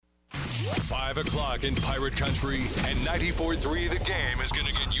5 o'clock in Pirate Country, and 94.3 The Game is going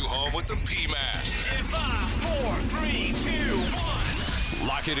to get you home with the P-Man. In 5, 4, 3, 2, 1.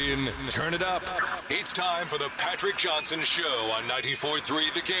 Lock it in, turn it up. It's time for the Patrick Johnson Show on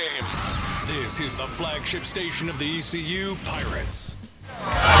 94.3 The Game. This is the flagship station of the ECU Pirates.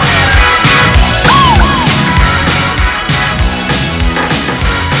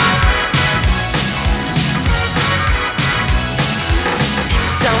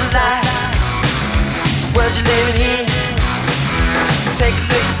 World you're living in, take a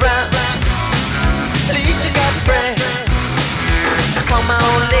look around. At least you got friends. I call my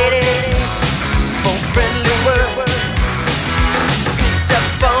old lady for a friendly word. She picked up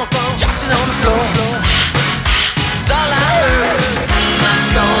the phone, dropped it on the floor. That's all I heard. I'm not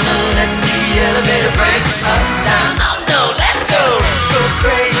gonna let the elevator break us down. Oh no, let's go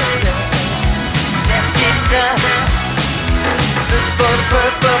crazy. Let's get nuts. Let's look for the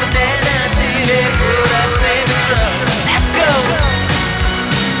purple banana till they put us in the truck. Let's go.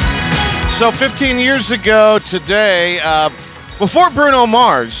 So 15 years ago today, before Bruno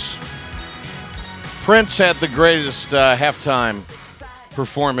Mars, Prince had the greatest halftime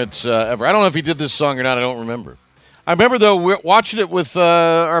performance ever. I don't know if he did this song or not. I don't remember. I remember, though, watching it with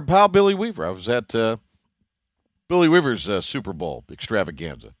our pal Billy Weaver. I was at Billy Weaver's Super Bowl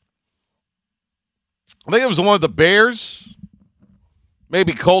extravaganza. I think it was the one with the Bears.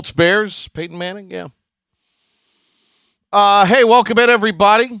 Maybe Colts Bears. Peyton Manning, yeah. Hey, welcome in,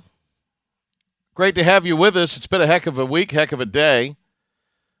 everybody. Great to have you with us. It's been a heck of a week, heck of a day.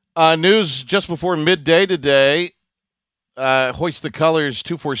 News just before midday today. Hoist the Colors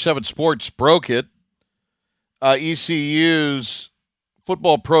 247 Sports broke it. ECU's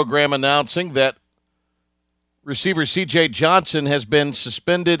football program announcing that receiver C.J. Johnson has been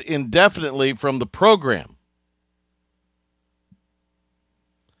suspended indefinitely from the program.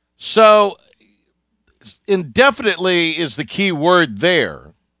 So, indefinitely is the key word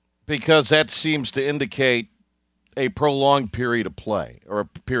there, because that seems to indicate a prolonged period of play, or a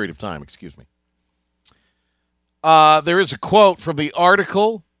period of time, excuse me. There is a quote from the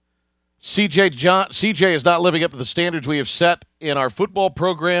article. CJ is not living up to the standards we have set in our football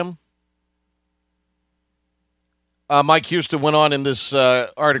program. Mike Houston went on in this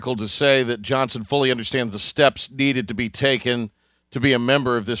article to say that Johnson fully understands the steps needed to be taken to be a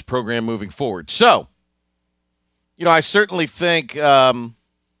member of this program moving forward. So, I certainly think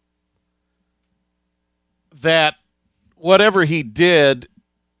that whatever he did,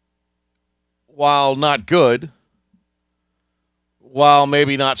 while not good, while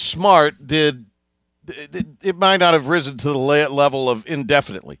maybe not smart, it might not have risen to the level of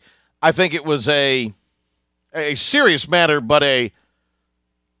indefinitely. I think it was a serious matter, but a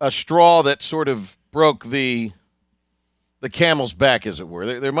straw that sort of broke the camel's back, as it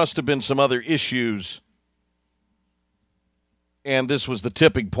were. There must have been some other issues, and this was the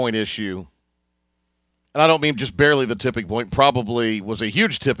tipping point issue. And I don't mean just barely the tipping point, probably was a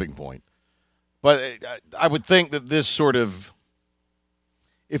huge tipping point. But I would think that this sort of,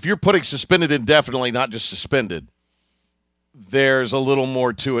 if you're putting suspended indefinitely, not just suspended, there's a little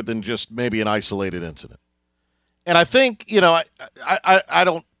more to it than just maybe an isolated incident. And I think, I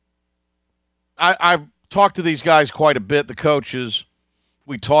talk to these guys quite a bit, the coaches.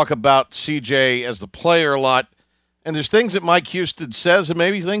 We talk about CJ as the player a lot. And there's things that Mike Houston says and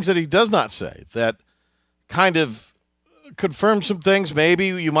maybe things that he does not say that kind of confirm some things maybe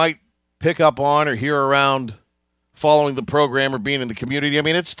you might pick up on or hear around following the program or being in the community. I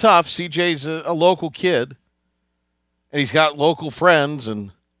mean, it's tough. CJ's a local kid, and he's got local friends.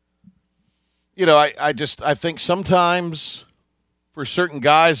 And, I think sometimes for certain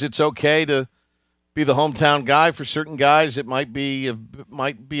guys it's okay to be the hometown guy. For certain guys it might be a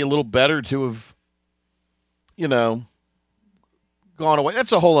little better to have, gone away.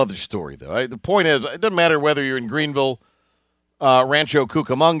 That's a whole other story, though. The point is, it doesn't matter whether you're in Greenville, Rancho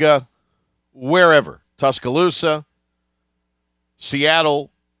Cucamonga, wherever, Tuscaloosa, Seattle,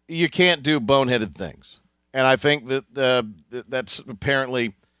 you can't do boneheaded things. And I think that that's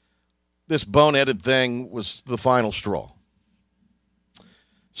apparently, this boneheaded thing was the final straw.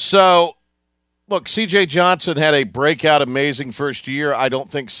 So, look, C.J. Johnson had a breakout, amazing first year. I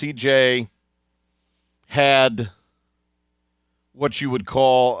don't think C.J. had what you would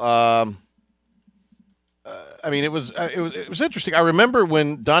call, it was interesting. I remember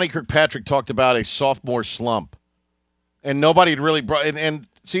when Donnie Kirkpatrick talked about a sophomore slump, and nobody had really brought, and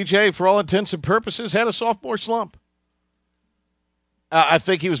CJ, for all intents and purposes, had a sophomore slump. I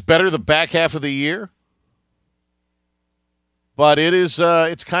think he was better the back half of the year, but it's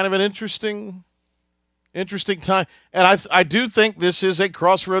kind of an interesting Interesting time. And I do think this is a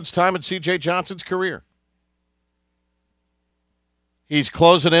crossroads time in C.J. Johnson's career. He's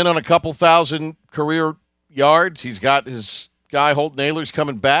closing in on a couple thousand career yards. He's got his guy, Holt Nailers,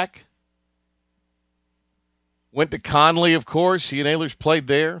 coming back. Went to Conley, of course. He and Nailers played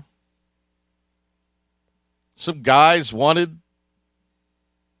there. Some guys wanted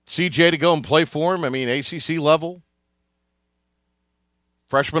CJ to go and play for him. I mean, ACC level.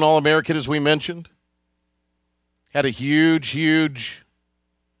 Freshman All-American, as we mentioned. Had a huge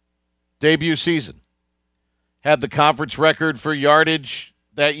debut season. Had the conference record for yardage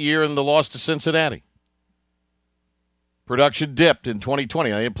that year in the loss to Cincinnati. Production dipped in 2020.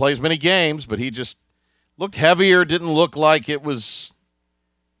 He didn't play as many games, but he just looked heavier, didn't look like it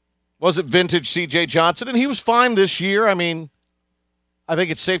wasn't vintage C.J. Johnson, and he was fine this year. I mean, I think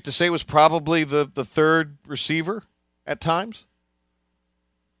it's safe to say was probably the third receiver at times.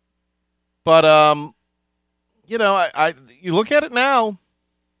 But, you you look at it now,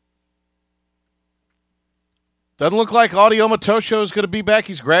 doesn't look like Audioma Tosho is going to be back.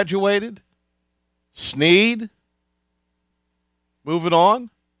 He's graduated. Sneed, moving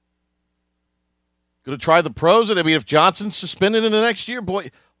on. Going to try the pros. And, I mean, if Johnson's suspended in the next year, boy,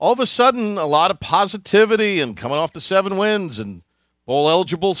 all of a sudden a lot of positivity and coming off the 7 wins and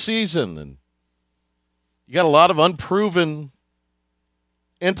bowl-eligible season. And you got a lot of unproven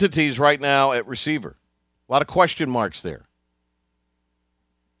entities right now at receiver. A lot of question marks there.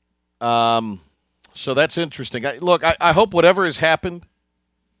 So that's interesting. I hope whatever has happened,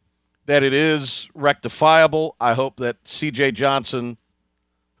 that it is rectifiable. I hope that C.J. Johnson,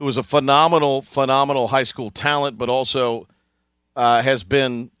 who is a phenomenal high school talent, but also has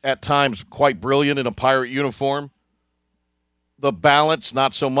been at times quite brilliant in a Pirate uniform. The balance,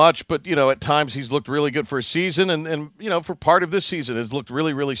 not so much, but, at times he's looked really good for a season, and for part of this season, it's looked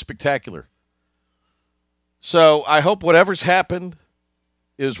really, really spectacular. So I hope whatever's happened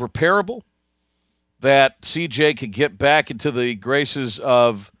is repairable, that CJ could get back into the graces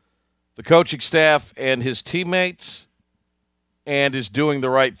of the coaching staff and his teammates and is doing the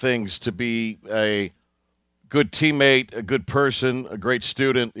right things to be a good teammate, a good person, a great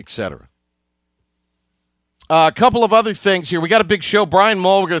student, etc. A couple of other things here. We got a big show. Brian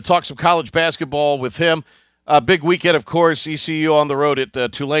Mull, we're going to talk some college basketball with him. Big weekend, of course, ECU on the road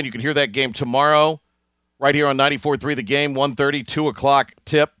at Tulane. You can hear that game tomorrow right here on 94.3 The Game, 1:30, 2 o'clock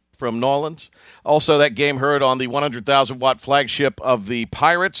tip from Nolans. Also, that game heard on the 100,000-watt flagship of the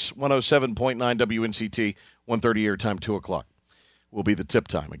Pirates, 107.9 WNCT, 1:30 airtime, 2 o'clock will be the tip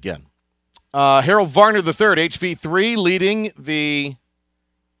time again. Harold Varner III, HV3, leading the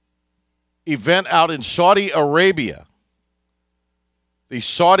event out in Saudi Arabia, the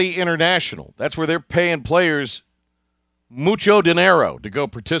Saudi International. That's where they're paying players mucho dinero to go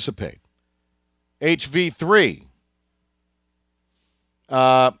participate. HV3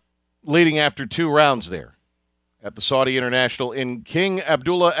 leading after 2 rounds there at the Saudi International in King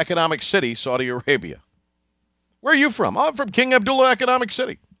Abdullah Economic City, Saudi Arabia. Where are you from? I'm from King Abdullah Economic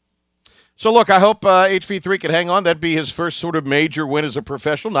City. So, look, I hope HV3 can hang on. That'd be his first sort of major win as a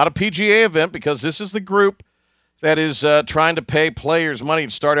professional. Not a PGA event, because this is the group that is trying to pay players money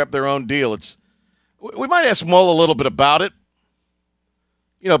and start up their own deal. We might ask Mull a little bit about it.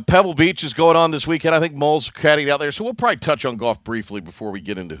 Pebble Beach is going on this weekend. I think Mull's caddying out there, so we'll probably touch on golf briefly before we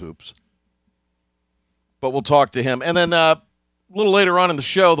get into hoops. But we'll talk to him. And then a little later on in the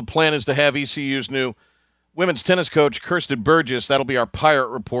show, the plan is to have ECU's new women's tennis coach, Kirsten Burgess. That'll be our Pirate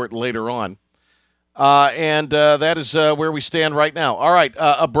Report later on. And that is where we stand right now. All right,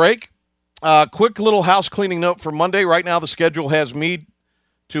 a break. Quick little house cleaning note for Monday. Right now the schedule has me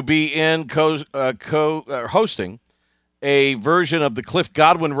to be in hosting a version of the Cliff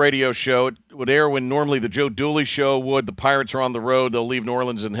Godwin radio show. It would air when normally the Joe Dooley show would. The Pirates are on the road. They'll leave New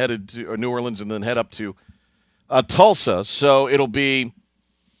Orleans and New Orleans and then head up to Tulsa. So it'll be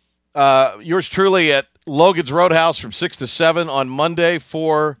yours truly at Logan's Roadhouse from 6 to 7 on Monday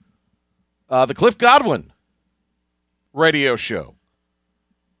for the Cliff Godwin radio show.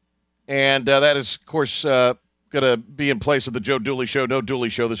 And that is, of course, going to be in place of the Joe Dooley show. No Dooley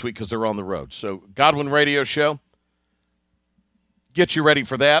show this week because they're on the road. So Godwin radio show. Get you ready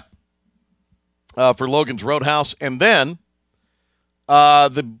for that for Logan's Roadhouse. And then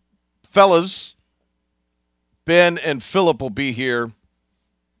the fellas, Ben and Phillip, will be here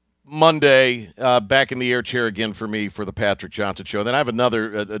Monday, back in the air chair again for me for the Patrick Johnson Show. Then I have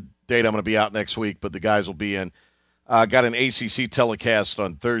another date I'm going to be out next week, but the guys will be in. Got an ACC telecast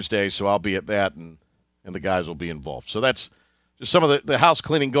on Thursday, so I'll be at that, and the guys will be involved. So that's just some of the house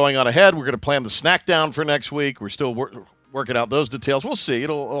cleaning going on ahead. We're going to plan the snack down for next week. We're still working out those details. We'll see.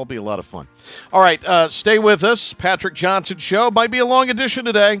 It'll be a lot of fun. All right, stay with us. Patrick Johnson Show. Might be a long edition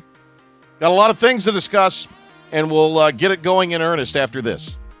today. Got a lot of things to discuss, and we'll get it going in earnest after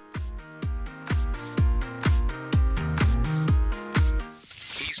this.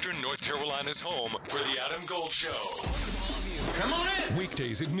 Eastern North Carolina's home for the Adam Gold Show. Come on in.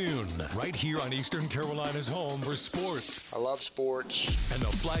 Weekdays at noon, right here on Eastern Carolina's home for sports. I love sports. And the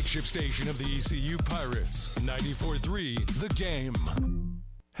flagship station of the ECU Pirates, 94.3 The Game.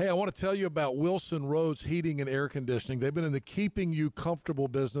 Hey, I want to tell you about Wilson Roads Heating and Air Conditioning. They've been in the keeping you comfortable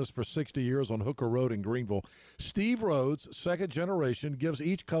business for 60 years on Hooker Road in Greenville. Steve Rhodes, second generation, gives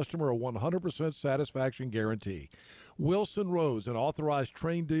each customer a 100% satisfaction guarantee. Wilson Roads, an authorized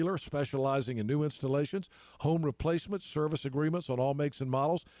trained dealer specializing in new installations, home replacements, service agreements on all makes and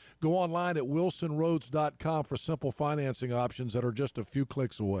models. Go online at wilsonroads.com for simple financing options that are just a few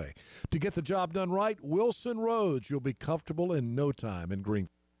clicks away. To get the job done right, Wilson Roads. You'll be comfortable in no time in Greenville.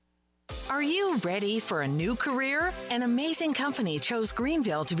 Are you ready for a new career? An amazing company chose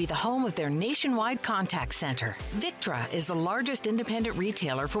Greenville to be the home of their nationwide contact center. Victra is the largest independent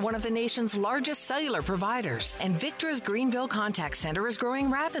retailer for one of the nation's largest cellular providers, and Victra's Greenville Contact Center is growing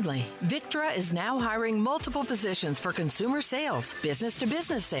rapidly. Victra is now hiring multiple positions for consumer sales,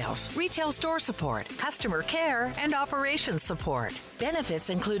 business-to-business sales, retail store support, customer care, and operations support. Benefits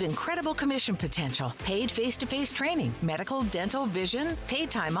include incredible commission potential, paid face-to-face training, medical, dental, vision, paid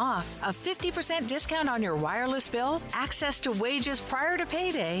time off, a 50% discount on your wireless bill, access to wages prior to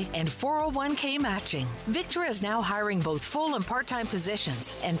payday, and 401k matching. Victra is now hiring both full and part-time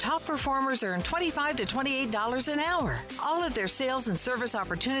positions, and top performers earn $25 to $28 an hour. All of their sales and service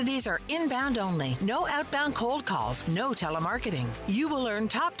opportunities are inbound only. No outbound cold calls, no telemarketing. You will earn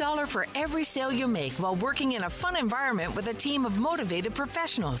top dollar for every sale you make while working in a fun environment with a team of motivated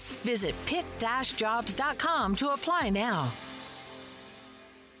professionals. Visit pick-jobs.com to apply now.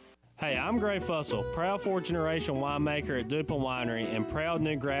 Hey, I'm Gray Fussell, proud fourth-generation winemaker at Duplin Winery and proud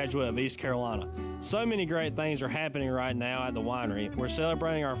new graduate of East Carolina. So many great things are happening right now at the winery. We're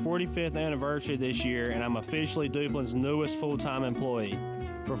celebrating our 45th anniversary this year, and I'm officially Duplin's newest full-time employee.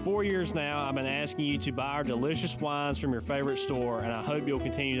 For 4 years now, I've been asking you to buy our delicious wines from your favorite store, and I hope you'll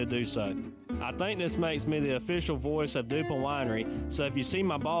continue to do so. I think this makes me the official voice of Duplin Winery, so if you see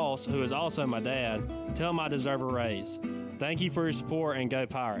my boss, who is also my dad, tell him I deserve a raise. Thank you for your support, and go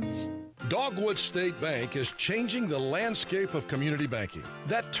Pirates. Dogwood State Bank is changing the landscape of community banking.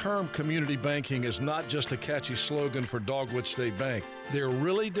 That term community banking is not just a catchy slogan for Dogwood State Bank. They're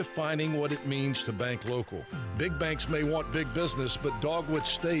really defining what it means to bank local. Big banks may want big business, but Dogwood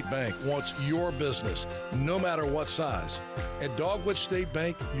State Bank wants your business, no matter what size. At Dogwood State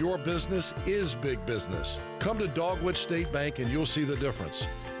Bank, your business is big business. Come to Dogwood State Bank and you'll see the difference.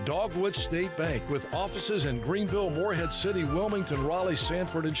 Dogwood State Bank, with offices in Greenville, Morehead City, Wilmington, Raleigh,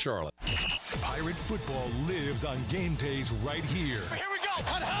 Sanford, and Charlotte. Pirate football lives on game days right here. Here we go!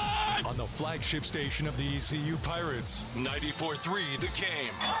 On the flagship station of the ECU Pirates, 94.3 The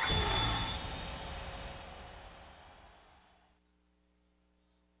Game.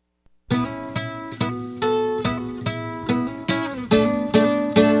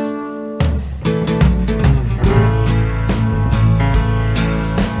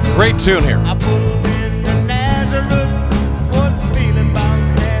 Great tune here. I pulled into Nazareth, was feeling about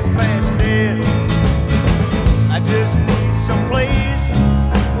half past dead. I just need some place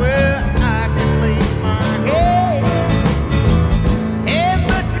where I can lay my head. Hey,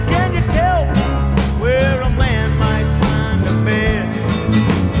 mister, can you tell me where a man might find a bed?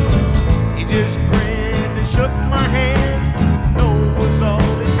 He just grinned and shook my hand, no was all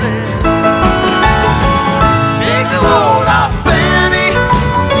he said. Take the load off, Fanny.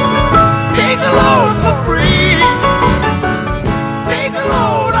 Take the load for free. Take the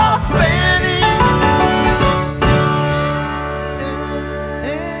load off, Fanny.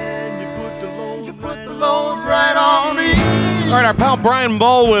 And you put the load right on me. All right, our pal Brian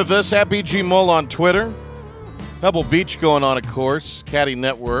Mull with us, at BG Mull on Twitter. Pebble Beach going on, of course. Caddy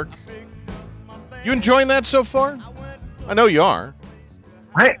Network. You enjoying that so far? I know you are.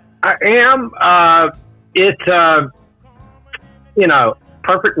 I am.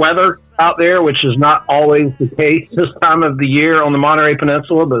 Perfect weather out there, which is not always the case this time of the year on the Monterey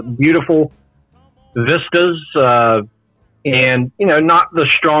Peninsula, but beautiful vistas, and, not the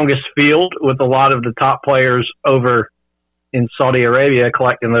strongest field with a lot of the top players over in Saudi Arabia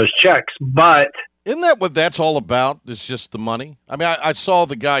collecting those checks. But isn't that what that's all about? It's just the money? I mean, I saw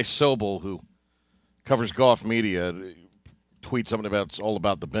the guy Sobel, who covers golf media, tweet something about it's all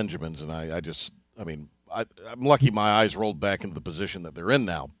about the Benjamins, and I'm lucky my eyes rolled back into the position that they're in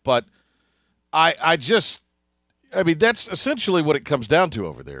now. But I just, I mean, that's essentially what it comes down to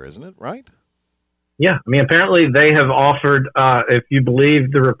over there, isn't it? Right? Yeah, I mean, apparently they have offered, if you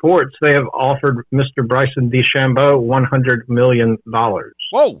believe the reports, they have offered Mr. Bryson DeChambeau $100 million.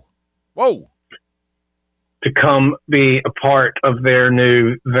 Whoa. To come be a part of their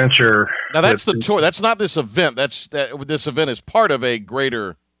new venture. Now, that's the tour. That's not this event. This event is part of a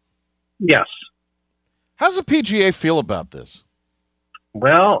greater... Yes. How does the PGA feel about this?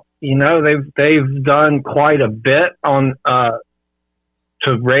 Well, they've done quite a bit on...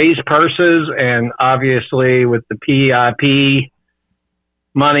 to raise purses, and obviously with the PIP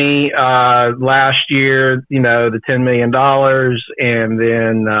money last year, the $10 million, and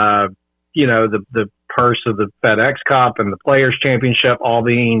then the purse of the FedEx Cup and the Players Championship all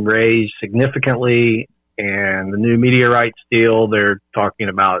being raised significantly, and the new media rights deal, they're talking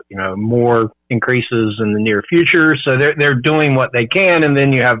about more increases in the near future. So they're doing what they can, and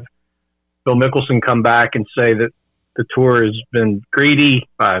then you have Phil Mickelson come back and say that the tour has been greedy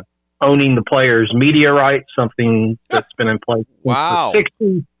by owning the players' media rights, something that's been in place since the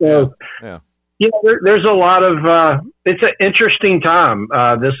 60s. So, there's a lot of it's an interesting time.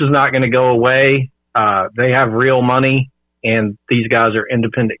 This is not going to go away. They have real money, and these guys are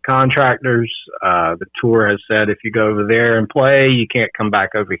independent contractors. The tour has said if you go over there and play, you can't come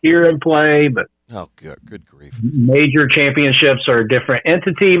back over here and play. But good grief! Major championships are a different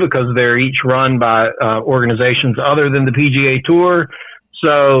entity because they're each run by organizations other than the PGA Tour.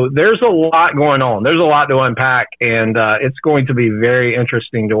 So there's a lot going on. There's a lot to unpack, and it's going to be very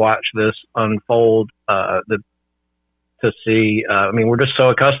interesting to watch this unfold. To see, we're just so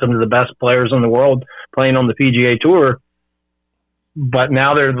accustomed to the best players in the world playing on the PGA Tour, but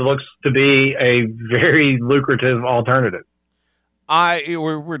now there looks to be a very lucrative alternative.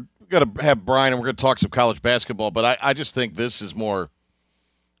 We're going to have Brian, and we're going to talk some college basketball, but I just think this is more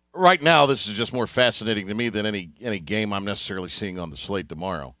 – right now this is just more fascinating to me than any game I'm necessarily seeing on the slate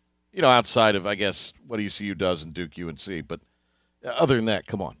tomorrow. Outside of, I guess, what ECU does and Duke UNC. But other than that,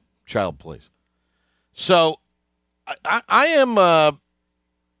 come on, child, please. So I am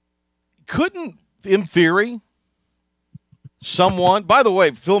couldn't, in theory, someone – by the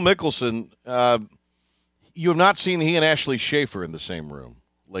way, Phil Mickelson, you have not seen he and Ashley Schaefer in the same room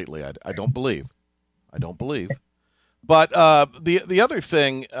lately, I don't believe. But the other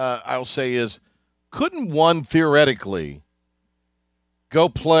thing I'll say is, couldn't one theoretically go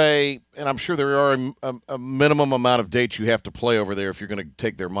play, and I'm sure there are a minimum amount of dates you have to play over there if you're going to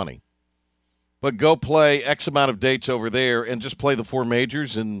take their money, but go play X amount of dates over there and just play the four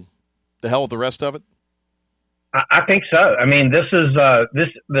majors and the hell with the rest of it? I think so. I mean, this is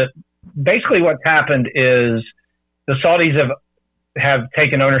basically what's happened is the Saudis have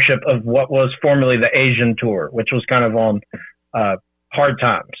taken ownership of what was formerly the Asian Tour, which was kind of on hard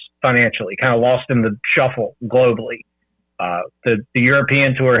times financially, kind of lost in the shuffle globally. The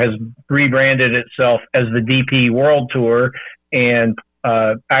European Tour has rebranded itself as the DP World Tour, and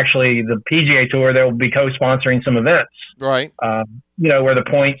actually the PGA Tour, they'll be co-sponsoring some events, right? Where the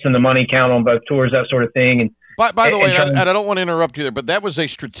points and the money count on both tours, that sort of thing. And by the way, and I don't want to interrupt you there, but that was a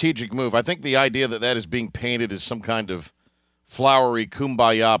strategic move. I think the idea that is being painted as some kind of flowery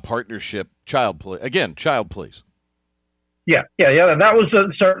kumbaya partnership, child, please. Yeah. That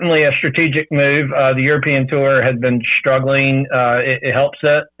was certainly a strategic move. The European Tour had been struggling. It helps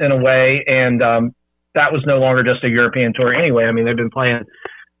it in a way, and that was no longer just a European Tour anyway. I mean, they've been playing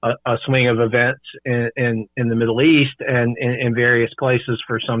a swing of events in the Middle East and in various places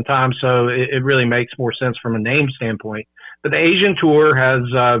for some time. So it really makes more sense from a name standpoint. But the Asian Tour has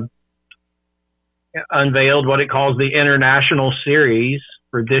unveiled what it calls the International Series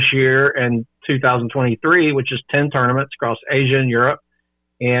for this year and 2023, which is 10 tournaments across Asia and Europe.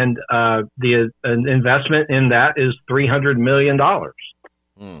 And the investment in that is $300 million.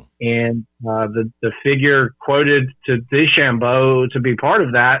 And the figure quoted to DeChambeau to be part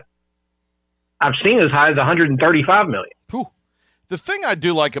of that, I've seen as high as $135 million. Whew. The thing I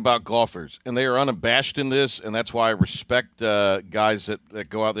do like about golfers, and they are unabashed in this, and that's why I respect guys that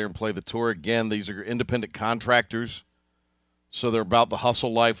go out there and play the tour. Again, these are independent contractors, so they're about the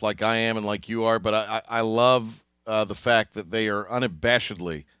hustle life like I am and like you are. But I love the fact that they are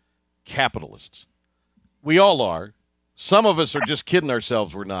unabashedly capitalists. We all are. Some of us are just kidding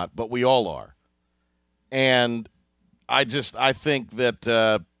ourselves we're not, but we all are. And I think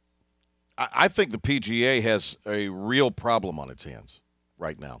that I think the PGA has a real problem on its hands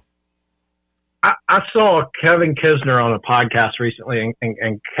right now. I saw Kevin Kisner on a podcast recently,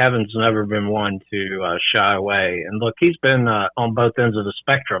 and Kevin's never been one to shy away. And look, he's been on both ends of the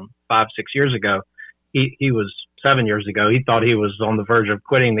spectrum. 5-6 years ago, he was 7 years ago, he thought he was on the verge of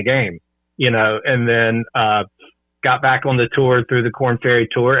quitting the game, and then got back on the tour through the Korn Ferry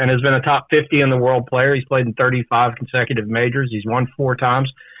Tour and has been a top 50 in the world player. He's played in 35 consecutive majors. He's won 4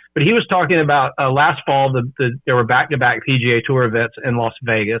 times. But he was talking about last fall, there were back-to-back PGA Tour events in Las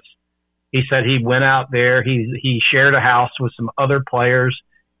Vegas. He said he went out there. He shared a house with some other players.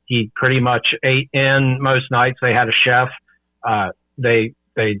 He pretty much ate in most nights. They had a chef. They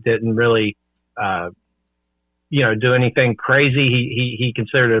didn't really, do anything crazy. He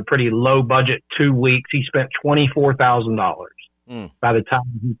considered it a pretty low budget 2 weeks. He spent $24,000 by the time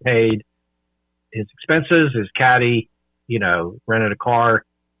he paid his expenses, his caddy, rented a car,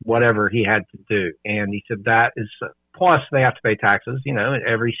 whatever he had to do. And he said that is, plus they have to pay taxes, in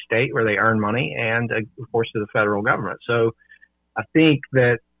every state where they earn money and of course to the federal government. So I think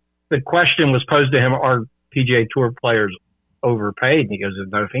that the question was posed to him, are PGA Tour players overpaid? And he goes,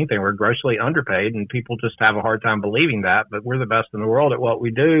 no, if anything, we're grossly underpaid, and people just have a hard time believing that, but we're the best in the world at what we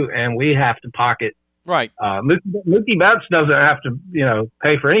do, and we have to pocket. Right. Mookie Betts doesn't have to,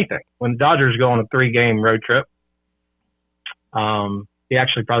 pay for anything. When the Dodgers go on a 3-game road trip, he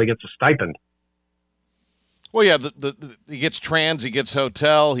actually probably gets a stipend. Well, yeah, he gets trans, he gets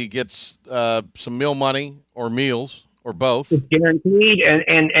hotel, he gets some meal money or meals or both. It's guaranteed,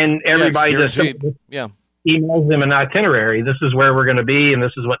 and everybody just emails them an itinerary. This is where we're going to be, and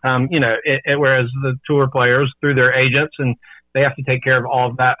this is what time, whereas the tour players, through their agents, and they have to take care of all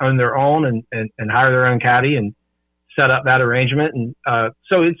of that on their own and hire their own caddy and set up that arrangement. And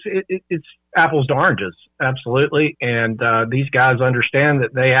so it's apples to oranges, absolutely. And these guys understand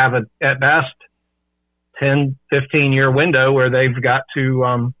that they have at best 10, 15-year window where they've got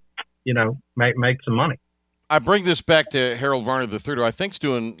to, make some money. I bring this back to Harold Varner III, who I think's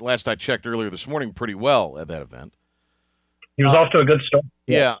doing, last I checked earlier this morning, pretty well at that event. He was off to a good start.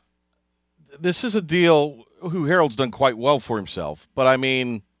 Yeah. This is a deal who Harold's done quite well for himself. But, I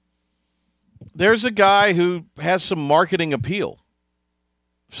mean, there's a guy who has some marketing appeal,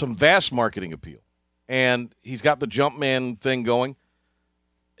 some vast marketing appeal. And he's got the Jumpman thing going.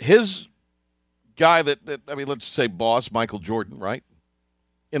 His guy let's say boss, Michael Jordan, right?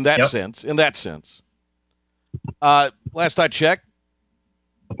 In that sense. Last I checked,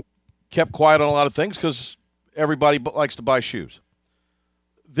 kept quiet on a lot of things because everybody likes to buy shoes.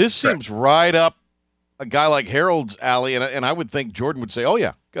 This seems right up a guy like Harold's alley, and I would think Jordan would say, oh,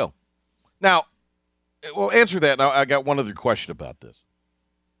 yeah, go. Now, well, answer that. Now, I got one other question about this.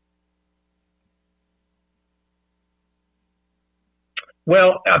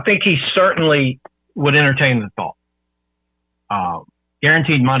 Well, I think he certainly would entertain the thought.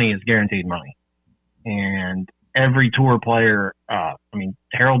 Guaranteed money is guaranteed money. And every tour player,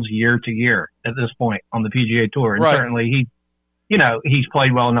 Harold's year to year at this point on the PGA Tour. And certainly he's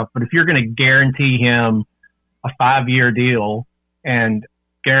played well enough. But if you're going to guarantee him a 5-year deal and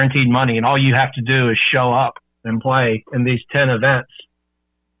guaranteed money, and all you have to do is show up and play in these 10 events,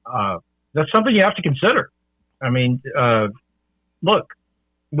 that's something you have to consider. I mean, look,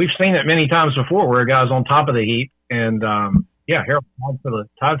 we've seen it many times before where a guy's on top of the heap, and Harold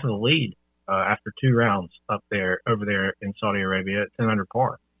tied to the lead after 2 rounds over there in Saudi Arabia at 10 under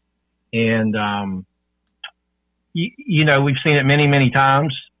par. And we've seen it many, many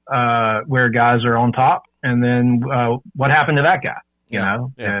times where guys are on top, and then what happened to that guy? He's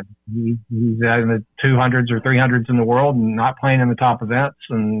in the 200s or 300s in the world and not playing in the top events,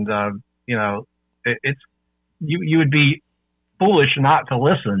 and you would be foolish not to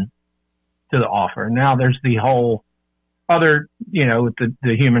listen to the offer. Now there's the whole other, with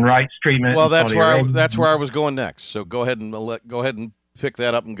the human rights treatment. Well, that's where I was going next. So go ahead and pick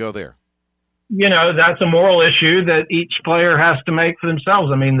that up and go there. That's a moral issue that each player has to make for themselves.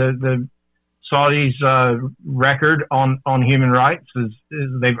 I mean, the Saudis' record on human rights is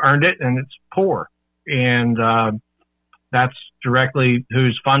they've earned it, and it's poor. And that's directly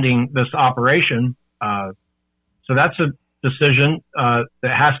who's funding this operation. So that's a decision that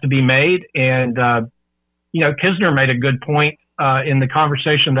has to be made. And Kisner made a good point in the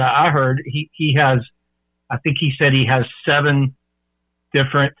conversation that I heard. He has, I think he said he has 7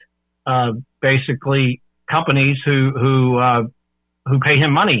 different basically companies who pay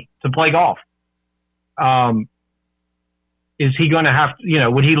him money to play golf. Is he going to have to,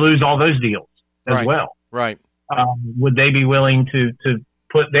 would he lose all those deals as well? Right. Would they be willing to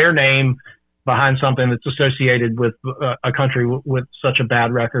put their name behind something that's associated with a country with such a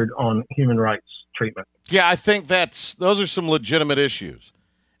bad record on human rights treatment? Yeah, I think those are some legitimate issues.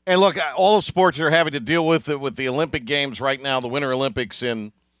 And look, all the sports are having to deal with it with the Olympic Games right now, the Winter Olympics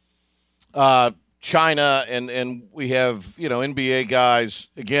in China, and we have, NBA guys.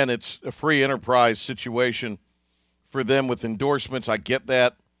 Again, it's a free enterprise situation for them with endorsements. I get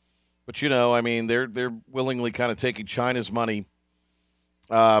that. But, they're willingly kind of taking China's money.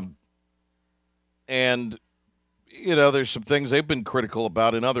 And, there's some things they've been critical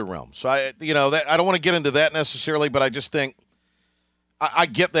about in other realms. So, I don't want to get into that necessarily, but I just think I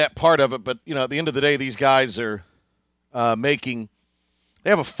get that part of it. But, at the end of the day, these guys are they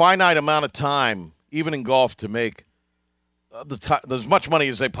have a finite amount of time, even in golf, to make as much money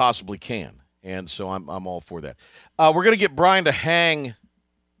as they possibly can. And so I'm all for that. We're going to get Brian to hang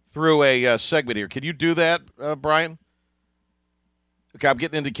through a segment here. Can you do that, Brian? Okay, I'm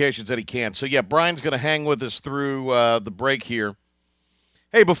getting indications that he can. So, yeah, Brian's going to hang with us through the break here.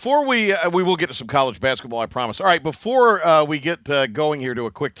 Hey, before we will get to some college basketball, I promise. All right, before we get going here to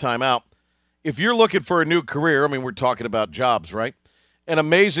a quick timeout, if you're looking for a new career, we're talking about jobs, right? An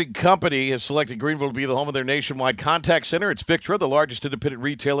amazing company has selected Greenville to be the home of their nationwide contact center. It's Victra, the largest independent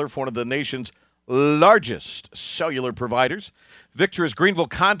retailer for one of the nation's largest cellular providers. Victra's Greenville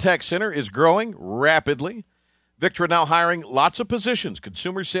Contact Center is growing rapidly. Victra now hiring lots of positions: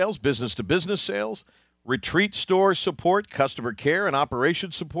 consumer sales, business-to-business sales, retreat store support, customer care, and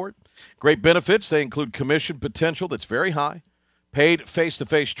operations support. Great benefits. They include commission potential that's very high, paid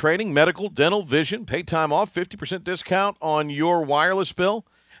face-to-face training, medical, dental, vision, paid time off, 50% discount on your wireless bill,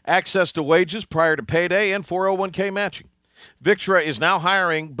 access to wages prior to payday, and 401k matching. Victra is now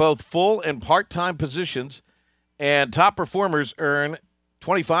hiring both full and part-time positions, and top performers earn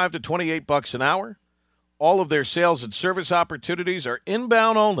 $25 to $28 an hour. All of their sales and service opportunities are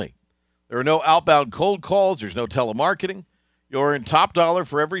inbound only. There are no outbound cold calls. There's no telemarketing. You'll earn top dollar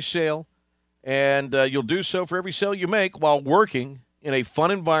for every sale, and you'll do so for every sale you make while working in a fun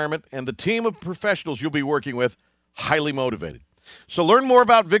environment, and the team of professionals you'll be working with, highly motivated. So learn more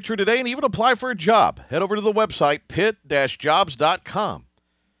about Victra today and even apply for a job. Head over to the website, pit-jobs.com.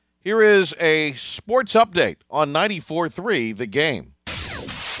 Here is a sports update on 94.3 The Game.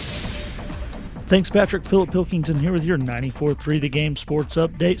 Thanks, Patrick. Philip Pilkington here with your 94.3 The Game sports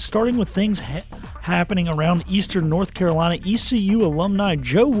update. Starting with things happening around Eastern North Carolina, ECU alumni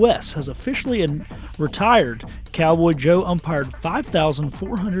Joe West has officially retired. Cowboy Joe umpired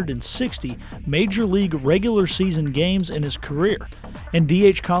 5,460 Major League regular season games in his career. And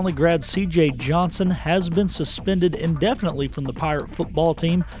D.H. Conley grad C.J. Johnson has been suspended indefinitely from the Pirate football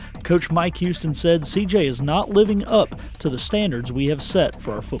team. Coach Mike Houston said C.J. is not living up to the standards we have set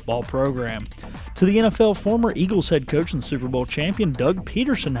for our football program. To the NFL, former Eagles head coach and Super Bowl champion Doug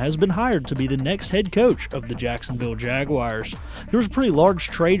Peterson has been hired to be the next head coach of the Jacksonville Jaguars. There was a pretty large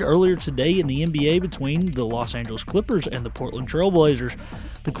trade earlier today in the NBA between the Los Angeles Clippers and the Portland Trail Blazers.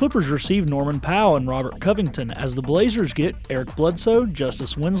 The Clippers received Norman Powell and Robert Covington, as the Blazers get Eric Bledsoe,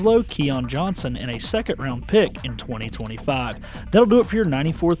 Justice Winslow, Keon Johnson, and a second-round pick in 2025. That'll do it for your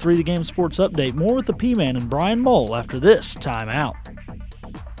 94.3 The Game sports update. More with the P-Man and Brian Mole after this timeout.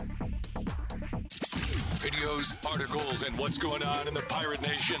 Videos, articles, and what's going on in the Pirate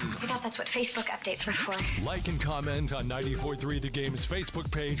Nation. I thought that's what Facebook updates were for. Like and comment on 94.3 The Game's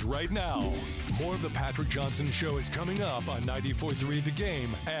Facebook page right now. More of the Patrick Johnson Show is coming up on 94.3 The Game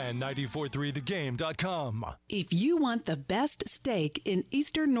and 94.3thegame.com. If you want the best steak in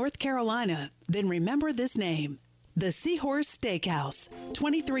Eastern North Carolina, then remember this name. The Seahorse Steakhouse,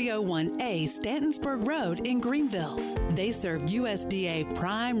 2301A Stantonsburg Road in Greenville. They serve USDA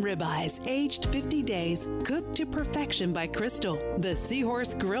prime ribeyes aged 50 days, cooked to perfection by Crystal, the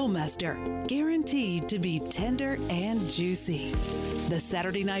Seahorse Grill Master, guaranteed to be tender and juicy. The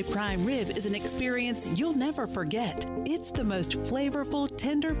Saturday Night Prime Rib is an experience you'll never forget. It's the most flavorful,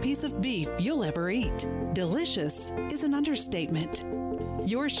 tender piece of beef you'll ever eat. Delicious is an understatement.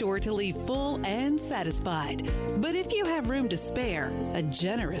 You're sure to leave full and satisfied. But if you have room to spare, a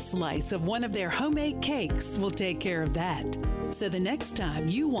generous slice of one of their homemade cakes will take care of that. So the next time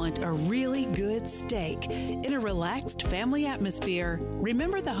you want a really good steak in a relaxed family atmosphere,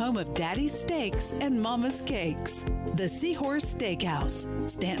 remember the home of Daddy's Steaks and Mama's Cakes. The Seahorse Steakhouse,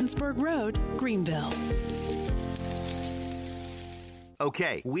 Stantonsburg Road, Greenville.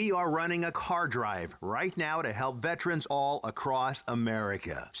 Okay, we are running a car drive right now to help veterans all across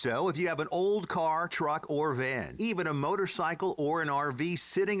America. So if you have an old car, truck, or van, even a motorcycle or an RV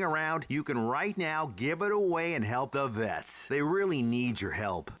sitting around, you can right now give it away and help the vets. They really need your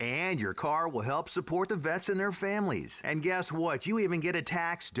help. And your car will help support the vets and their families. And guess what? You even get a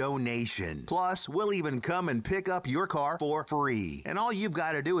tax donation. Plus, we'll even come and pick up your car for free. And all you've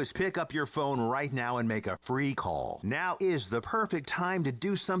got to do is pick up your phone right now and make a free call. Now is the perfect time time to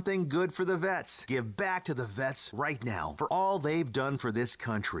do something good for the vets. Give back to the vets right now for all they've done for this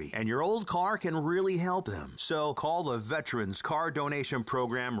country. And your old car can really help them. So call the Veterans Car Donation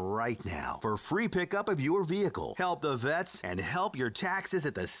Program right now for free pickup of your vehicle. Help the vets and help your taxes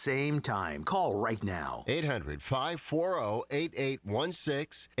at the same time. Call right now.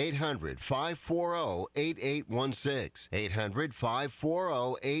 800-540-8816. 800-540-8816.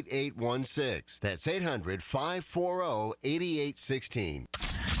 800-540-8816. That's 800-540-8816.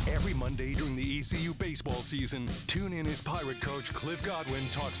 Every Monday during the ECU baseball season, tune in as Pirate coach Cliff Godwin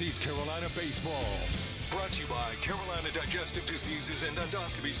talks East Carolina baseball. Brought to you by Carolina Digestive Diseases and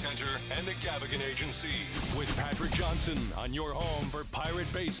Endoscopy Center and the Gavigan Agency. With Patrick Johnson on your home for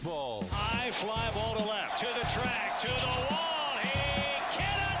Pirate baseball. High fly ball to left, to the track, to the wall. He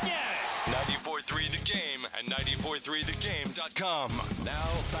cannot get it. 94.3 The Game and 94.3thegame.com.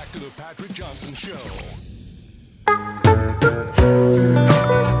 Now back to the Patrick Johnson Show.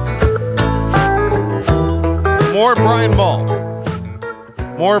 More Brian Mull.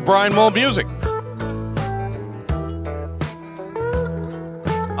 More Brian Mull music.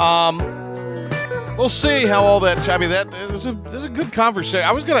 We'll see how all that. I mean, there's a good conversation.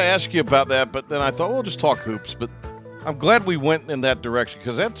 I was going to ask you about that, but then I thought we'll just talk hoops. But I'm glad we went in that direction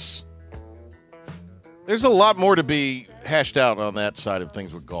because there's a lot more to be hashed out on that side of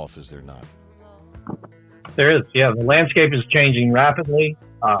things with golf, is there not? There is, yeah. The landscape is changing rapidly.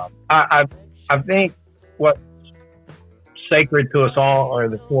 I think what's sacred to us all are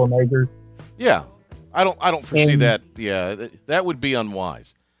the four majors. Yeah, I don't foresee that. Yeah, that would be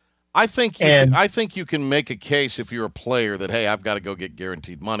unwise. I think you can make a case if you're a player that, hey, I've got to go get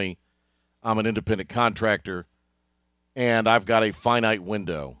guaranteed money. I'm an independent contractor, and I've got a finite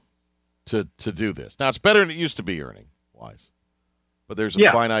window to do this. Now, it's better than it used to be earning-wise, but there's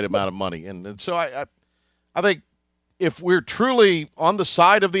a finite amount of money. And so I think if we're truly on the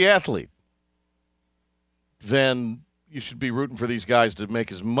side of the athlete, then you should be rooting for these guys to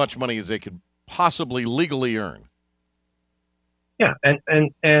make as much money as they could possibly legally earn. Yeah, and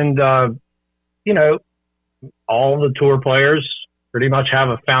you know, all the tour players pretty much have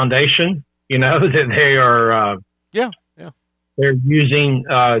a foundation, you know, that they are they're using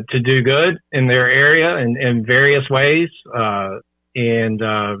to do good in their area in various ways, you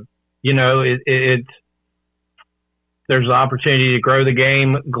know, there's an opportunity to grow the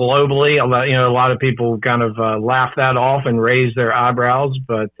game globally. A lot of people kind of laugh that off and raise their eyebrows,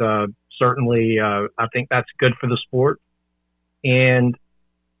 but certainly I think that's good for the sport. And,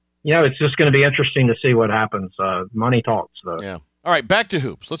 you know, it's just going to be interesting to see what happens. Money talks, though. Yeah. All right, back to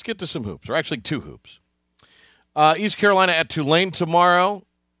hoops. Let's get to some hoops, or actually two hoops. East Carolina at Tulane tomorrow.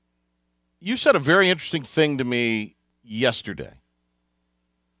 You said a very interesting thing to me yesterday.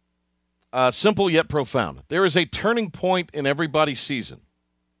 Simple yet profound. There is a turning point in everybody's season.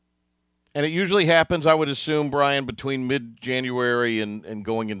 And it usually happens, I would assume, Brian, between mid-January and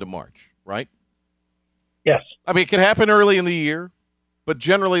going into March, right? Yes. I mean, it can happen early in the year, but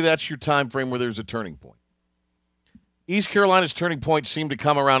generally that's your time frame where there's a turning point. East Carolina's turning point seemed to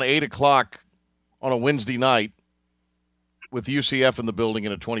come around 8 o'clock on a Wednesday night with UCF in the building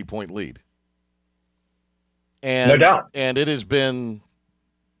in a 20-point lead. And, no doubt. And it has been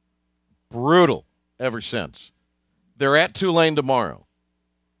brutal ever since. They're at Tulane tomorrow,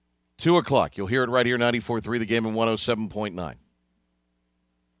 2 o'clock. You'll hear it right here, 94.3 The Game and 107.9.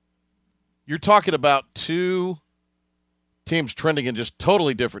 You're talking about two teams trending in just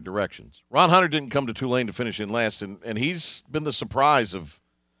totally different directions. Ron Hunter didn't come to Tulane to finish in last, and he's been the surprise of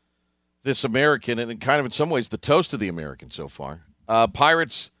this American and kind of in some ways the toast of the American so far.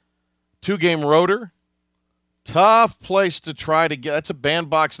 Pirates, 2-game rotor. Tough place to try to get. That's a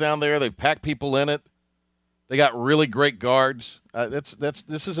bandbox down there. They've packed people in it. They got really great guards.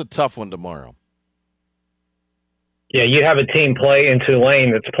 This is a tough one tomorrow. Yeah, you have a team play in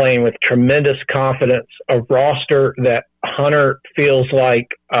Tulane that's playing with tremendous confidence, a roster that Hunter feels like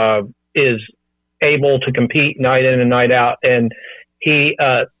is able to compete night in and night out. And he,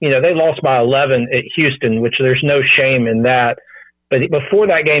 they lost by 11 at Houston, which there's no shame in that. But before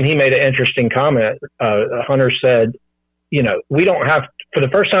that game, he made an interesting comment. Hunter said, you know, we don't have, for the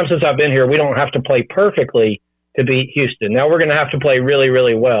first time since I've been here, we don't have to play perfectly to beat Houston. Now we're going to have to play really,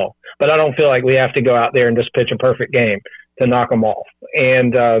 really well. But I don't feel like we have to go out there and just pitch a perfect game to knock them off.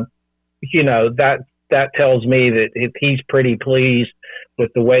 And, that tells me that he's pretty pleased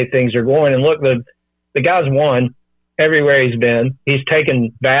with the way things are going. And look, the guy's won everywhere he's been. He's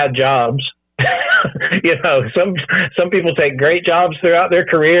taken bad jobs. You know, some people take great jobs throughout their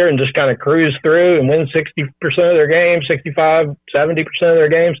career and just kind of cruise through and win 60% of their games, 65, 70% of their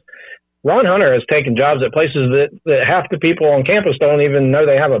games. Ron Hunter has taken jobs at places that half the people on campus don't even know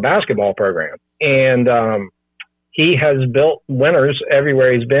they have a basketball program. And he has built winners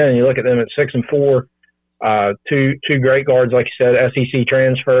everywhere he's been. And you look at them at 6-4, two great guards, like you said, SEC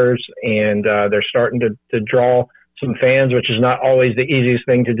transfers, and they're starting to draw some fans, which is not always the easiest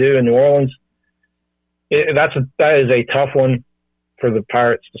thing to do in New Orleans. That is a tough one for the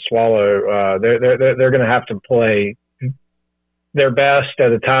Pirates to swallow. They're going to have to play their best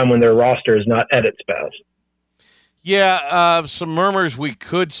at a time when their roster is not at its best. Yeah, some murmurs we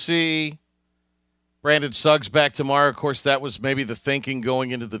could see Brandon Suggs back tomorrow. Of course, that was maybe the thinking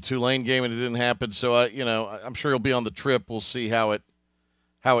going into the Tulane game, and it didn't happen. So, I'm sure he'll be on the trip. We'll see how it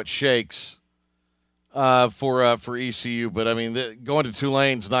shakes for ECU. But I mean, going to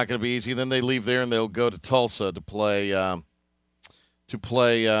Tulane's not going to be easy. Then they leave there and they'll go to Tulsa to play.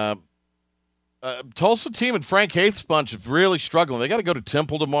 Tulsa team and Frank Haith's bunch is really struggling. They got to go to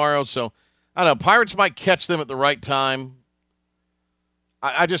Temple tomorrow, so I don't know. Pirates might catch them at the right time.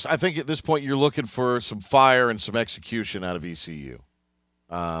 I think at this point you're looking for some fire and some execution out of ECU.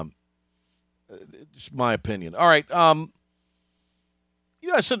 Just my opinion. All right. I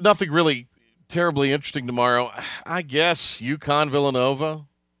said nothing really terribly interesting tomorrow. I guess UConn Villanova,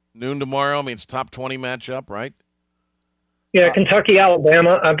 noon tomorrow. I mean, it's top 20 matchup, right? Yeah, Kentucky,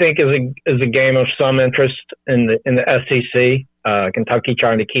 Alabama, I think is a game of some interest in the SEC. Kentucky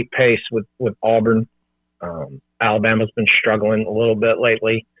trying to keep pace with Auburn. Alabama's been struggling a little bit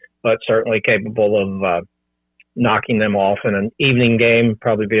lately, but certainly capable of knocking them off in an evening game.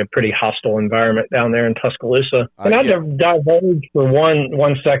 Probably be a pretty hostile environment down there in Tuscaloosa. And I'll divulge for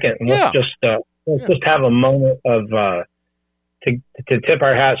one second. And let's just have a moment of to tip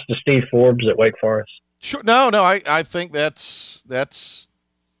our hats to Steve Forbes at Wake Forest. Sure. No. I think that's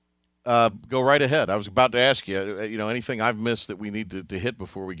go right ahead. I was about to ask you, anything I've missed that we need to hit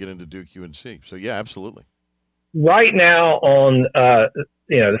before we get into Duke UNC. So yeah, absolutely. Right now on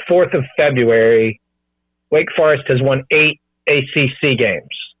the 4th of February, Wake Forest has won 8 ACC games.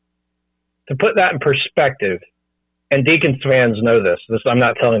 To put that in perspective, and Deacons fans know this. I'm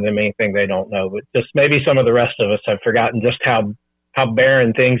not telling them anything they don't know, but just maybe some of the rest of us have forgotten just how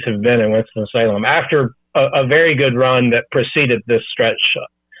barren things have been in Winston-Salem after a very good run that preceded this stretch.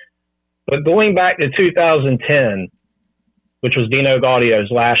 But going back to 2010, which was Dino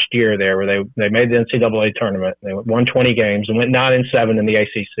Gaudio's last year there, where they made the NCAA tournament, they won 20 games and went 9-7 in the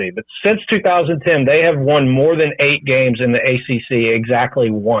ACC. But since 2010, they have won more than 8 games in the ACC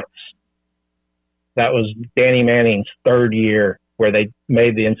exactly once. That was Danny Manning's 3rd year where they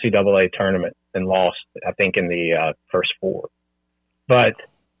made the NCAA tournament and lost, I think, in the first 4. But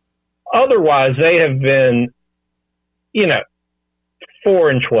otherwise, they have been,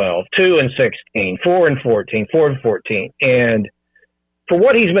 4-12, 2-16, 4-14, 4-14. And for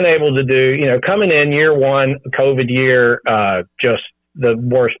what he's been able to do, coming in year one, COVID year, just the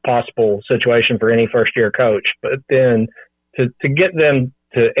worst possible situation for any first-year coach. But then to get them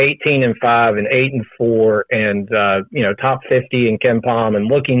to 18-5 and 8-4 and, top 50 in KenPom and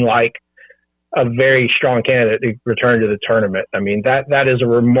looking like a very strong candidate to return to the tournament. I mean, that is a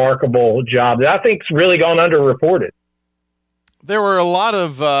remarkable job that I think's really gone underreported. There were a lot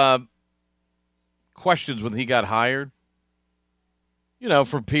of questions when he got hired,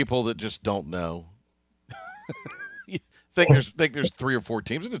 from people that just don't know. think there's 3 or 4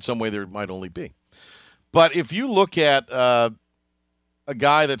 teams, and in some way there might only be. But if you look at a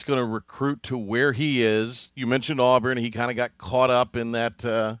guy that's going to recruit to where he is, you mentioned Auburn. He kind of got caught up in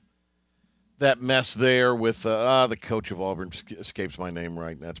that mess there with the coach of Auburn escapes my name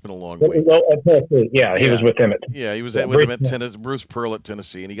right now. It's been a long week. Yeah, he was with him at he was with him at Tennessee, Bruce Pearl at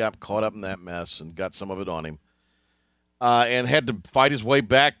Tennessee, and he got caught up in that mess and got some of it on him, and had to fight his way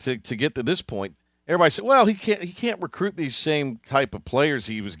back to get to this point. Everybody said, "Well, he can't recruit these same type of players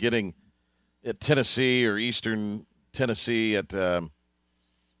he was getting at Tennessee or Eastern Tennessee at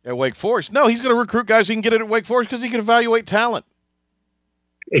Wake Forest." No, he's going to recruit guys he can get it at Wake Forest because he can evaluate talent.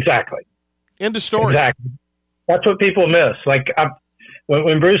 Exactly. End of story. Exactly. That's what people miss. Like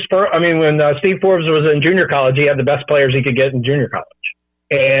when Steve Forbes was in junior college, he had the best players he could get in junior college.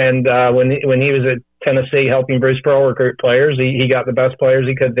 And when he was at Tennessee helping Bruce Pearl recruit players, he got the best players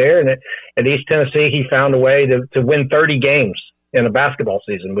he could there. And at East Tennessee, he found a way to win 30 games in a basketball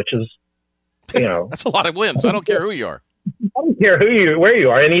season, which is, that's a lot of wins. I don't care who you are. I don't care where you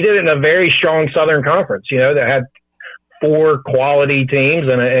are. And he did it in a very strong Southern Conference, that had 4 quality teams,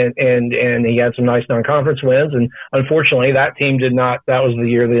 and he had some nice non-conference wins. And unfortunately, that team did not. That was the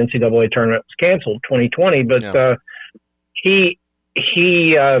year the NCAA tournament was canceled, 2020. But he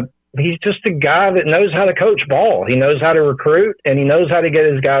he's just a guy that knows how to coach ball. He knows how to recruit, and he knows how to get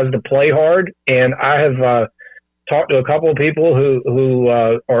his guys to play hard. And I have talked to a couple of people who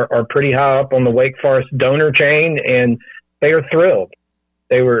are pretty high up on the Wake Forest donor chain, and they are thrilled.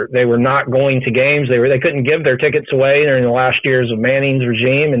 They were not going to games. They couldn't give their tickets away during the last years of Manning's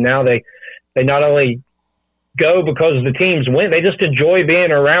regime, and now they not only go because the teams win, they just enjoy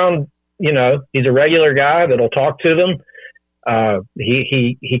being around. You know, he's a regular guy that'll talk to them.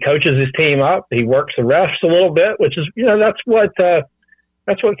 He coaches his team up. He works the refs a little bit, which is, you know, that's what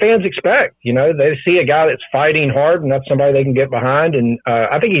fans expect. You know, they see a guy that's fighting hard, and that's somebody they can get behind. And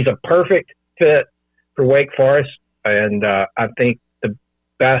I think he's a perfect fit for Wake Forest. And I think the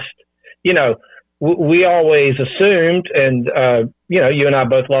best, you know, we always assumed, and, you know, you and I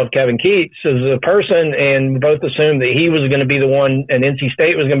both love Kevin Keatts as a person, and both assumed that he was going to be the one, and NC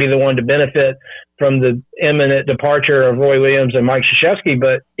State was going to be the one to benefit from the imminent departure of Roy Williams and Mike Krzyzewski.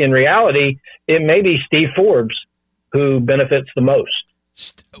 But in reality, it may be Steve Forbes who benefits the most.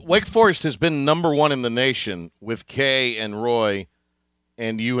 Wake Forest has been number one in the nation with Kay and Roy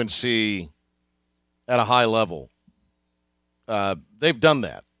and UNC at a high level. They've done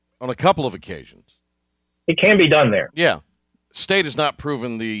that on a couple of occasions. It can be done there. Yeah. State has not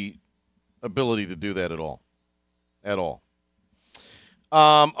proven the ability to do that at all. At all.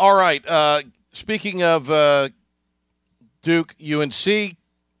 All right. Speaking of Duke, UNC,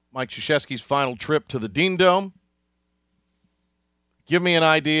 Mike Krzyzewski's final trip to the Dean Dome. Give me an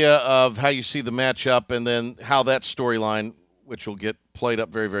idea of how you see the matchup, and then how that storyline, which will get played up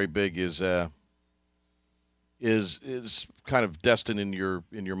very, very big, is kind of destined in your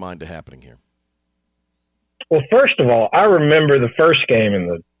mind to happening here. Well, first of all, I remember the first game in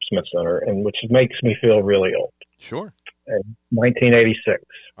the Smith Center, and which makes me feel really old. Sure. 1986.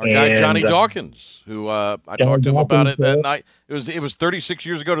 Our guy Johnny Dawkins, who I talked to him about it that night. It was 36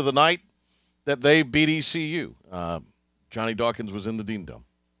 years ago to the night that they beat ECU. Johnny Dawkins was in the Dean Dome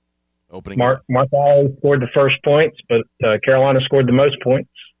opening. Mark Allen scored the first points, but Carolina scored the most points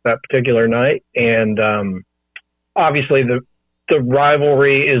that particular night. And obviously the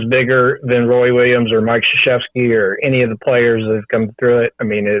rivalry is bigger than Roy Williams or Mike Krzyzewski or any of the players that have come through it. I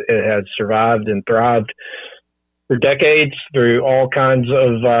mean, it has survived and thrived for decades through all kinds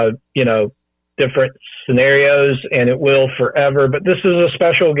of, different scenarios, and it will forever. But this is a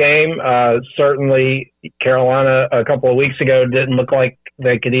special game. Certainly Carolina a couple of weeks ago didn't look like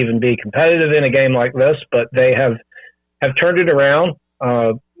they could even be competitive in a game like this, but they have turned it around.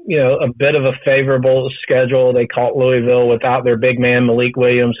 A bit of a favorable schedule. They caught Louisville without their big man, Malik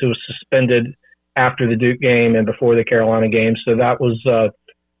Williams, who was suspended after the Duke game and before the Carolina game. So that was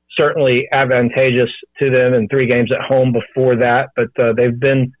certainly advantageous to them, in 3 games at home before that. But they've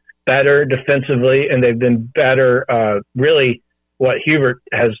been better defensively, and they've been better. Really, what Hubert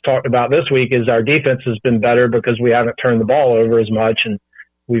has talked about this week is our defense has been better because we haven't turned the ball over as much, and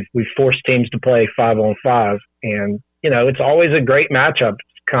we've forced teams to play 5-on-5. And, it's always a great matchup.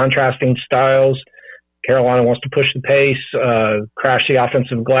 Contrasting styles. Carolina wants to push the pace, crash the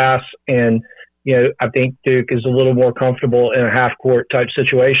offensive glass, and I think Duke is a little more comfortable in a half-court type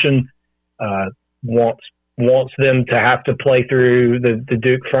situation. Wants them to have to play through the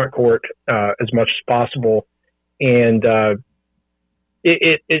Duke front court as much as possible, and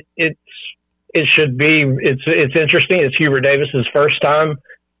it should be. It's interesting. It's Hubert Davis's first time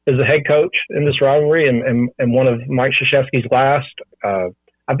as a head coach in this rivalry, and one of Mike Krzyzewski's last.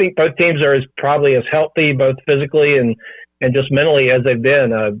 I think both teams are probably as healthy, both physically and just mentally, as they've been.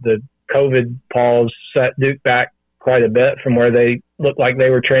 The COVID pause set Duke back quite a bit from where they looked like they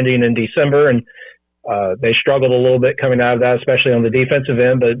were trending in December, and they struggled a little bit coming out of that, especially on the defensive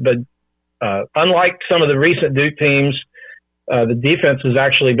end. But unlike some of the recent Duke teams, the defense has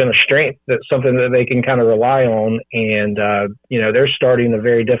actually been a strength. That's something that they can kind of rely on, and they're starting a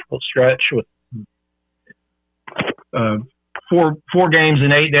very difficult stretch with four games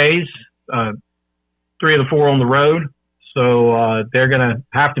in 8 days, 3 of the 4 on the road. So they're going to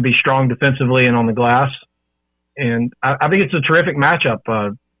have to be strong defensively and on the glass. And I think it's a terrific matchup.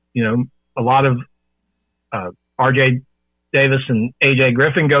 A lot of R.J. Davis and A.J.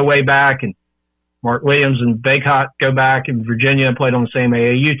 Griffin go way back, and Mark Williams and Baycott go back, and Virginia played on the same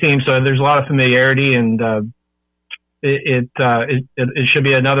AAU team. So there's a lot of familiarity, and it should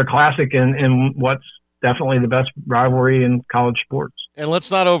be another classic in what's definitely the best rivalry in college sports. And let's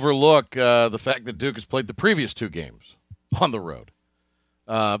not overlook the fact that Duke has played the previous 2 games on the road.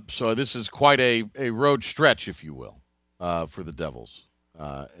 So this is quite a road stretch, if you will, for the Devils,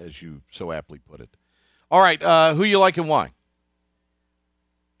 as you so aptly put it. All right, who you like and why?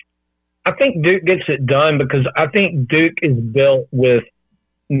 I think Duke gets it done because I think Duke is built with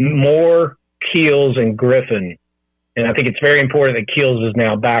Moore, Keels, and Griffin. And I think it's very important that Keels is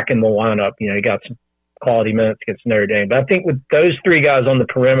now back in the lineup. You know, he got some quality minutes against Notre Dame. But I think with those three guys on the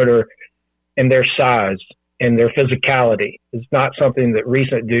perimeter and their size and their physicality is not something that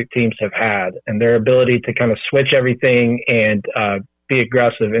recent Duke teams have had, and their ability to kind of switch everything and be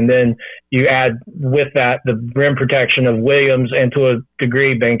aggressive. And then you add with that the rim protection of Williams and to a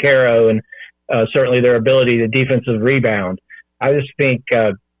degree Banchero, and certainly their ability to defensive rebound. I just think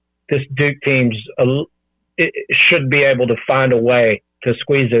this Duke team's it should be able to find a way to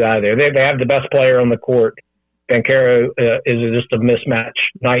squeeze it out of there. They have the best player on the court. Banchero is just a mismatch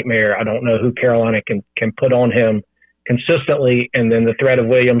nightmare. I don't know who Carolina can put on him consistently, and then the threat of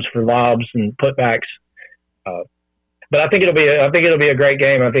Williams for lobs and putbacks. But I think it'll be a great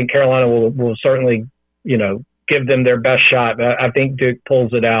game. I think Carolina will certainly, you know, give them their best shot. But I think Duke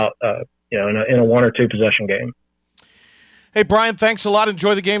pulls it out, you know, in a 1 or 2 possession game. Hey, Brian, thanks a lot.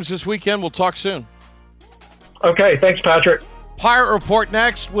 Enjoy the games this weekend. We'll talk soon. Okay, thanks, Patrick. Pirate Report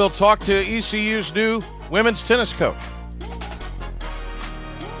next. We'll talk to ECU's new women's tennis coach.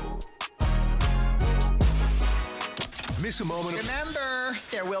 Miss a moment. Remember,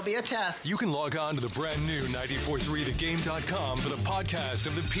 there will be a test. You can log on to the brand new 943thegame.com for the podcast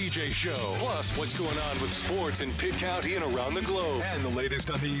of the PJ Show. Plus, what's going on with sports in Pitt County and around the globe. And the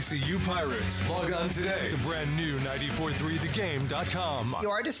latest on the ECU Pirates. Log on today. The brand new 943thegame.com. You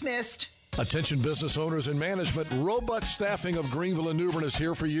are dismissed. Attention business owners and management, Roebuck Staffing of Greenville and New Bern is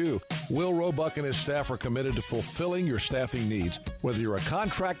here for you. Will Roebuck and his staff are committed to fulfilling your staffing needs. Whether you're a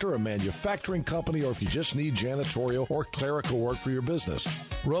contractor, a manufacturing company, or if you just need janitorial or clerical work for your business.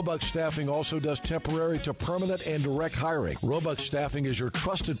 Roebuck Staffing also does temporary to permanent and direct hiring. Roebuck Staffing is your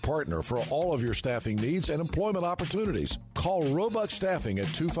trusted partner for all of your staffing needs and employment opportunities. Call Roebuck Staffing at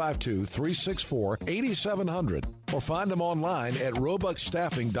 252-364-8700 or find them online at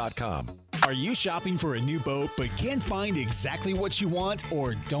roebuckstaffing.com. Are you shopping for a new boat but can't find exactly what you want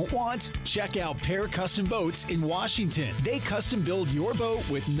or don't want? Check out Pear Custom Boats in Washington. They custom build your boat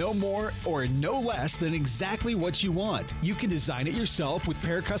with no more or no less than exactly what you want. You can design it yourself with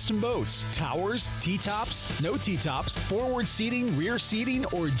Pear Custom Boats. Towers, T-tops, no T-tops, forward seating, rear seating,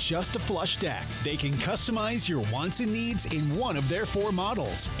 or just a flush deck. They can customize your wants and needs in one of their 4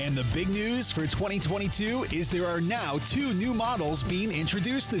 models. And the big news for 2022 is there are now 2 new models being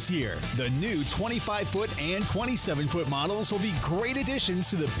introduced this year. The new 25-foot and 27-foot models will be great additions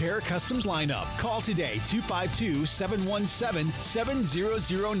to the Pear Customs lineup. Call today,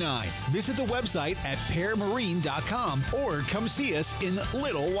 252-717-7009. Visit the website at pearmarine.com or come see us in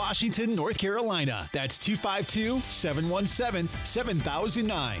Little Washington, North Carolina. That's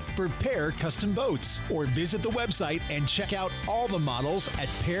 252-717-7009 for Pear Custom Boats. Or visit the website and check out all the models at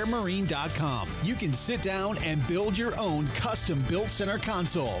pearmarine.com. You can sit down and build your own custom-built center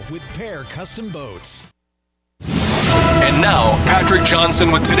console with Pear Custom Boats. And now, Patrick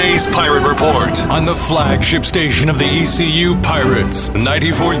Johnson with today's Pirate Report on the flagship station of the ECU Pirates,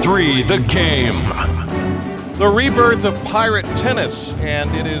 94.3 The Game. The rebirth of Pirate Tennis, and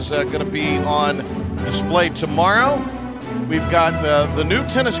it is going to be on display tomorrow. We've got the new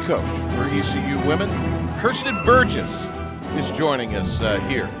tennis coach for ECU women, Kirsten Burgess, is joining us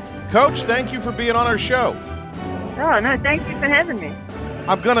here. Coach, thank you for being on our show. Oh, no, thank you for having me.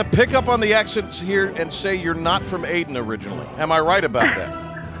 I'm going to pick up on the accents here and say you're not from Ayden originally. Am I right about that?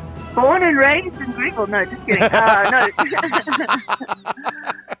 Born and raised in Greenville. No, just kidding. No.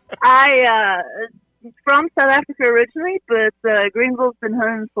 I from South Africa originally, but Greenville's been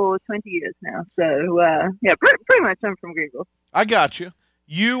home for 20 years now. So, yeah, pretty much I'm from Greenville. I got you.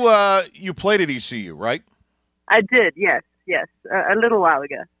 You played at ECU, right? I did, yes, a little while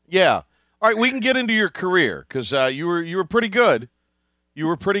ago. Yeah. All right, we can get into your career because you were pretty good. You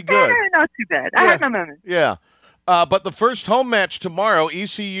were pretty good. Not too bad. I had my moments. Yeah. But the first home match tomorrow,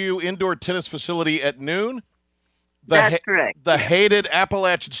 ECU Indoor Tennis Facility at noon. That's correct. The hated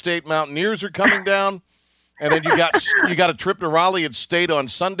Appalachian State Mountaineers are coming down. And then you got a trip to Raleigh and State on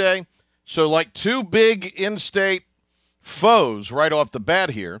Sunday. So like 2 big in-state foes right off the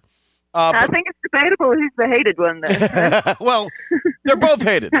bat here. I think it's debatable who's the hated one, then. Well, they're both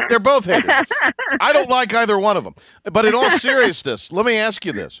hated. I don't like either one of them. But in all seriousness, let me ask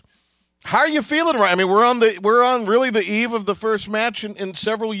you this: how are you feeling right? I mean, we're on really the eve of the first match in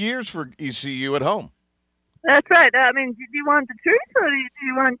several years for ECU at home. That's right. I mean, do you want the truth or do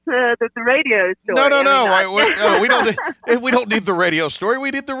you want the radio story? No. We don't need the radio story.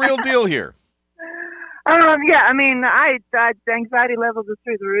 We need the real deal here. Yeah, I mean, anxiety levels are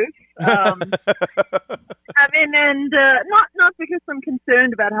through the roof. I mean, and not because I'm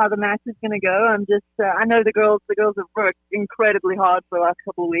concerned about how the match is going to go. I'm just I know the girls have worked incredibly hard for the last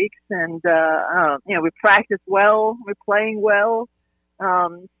couple of weeks, and we practice well, we're playing well.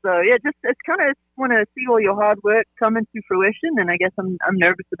 So yeah, just it's kind of want to see all your hard work come into fruition, and I guess I'm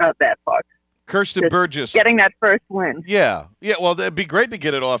nervous about that part. Kirsten Burgess getting that first win. Yeah. Well, it'd be great to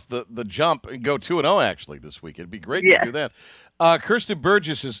get it off the jump and go 2-0 actually this week. It'd be great to do that. Kirsten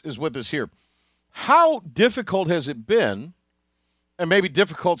Burgess is with us here. How difficult has it been? And maybe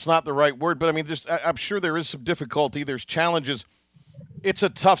difficult's not the right word, but I mean, I'm sure there is some difficulty. There's challenges. It's a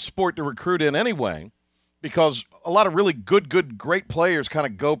tough sport to recruit in anyway, because a lot of really great players kind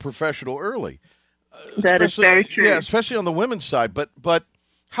of go professional early. That is very true. Yeah, especially on the women's side. But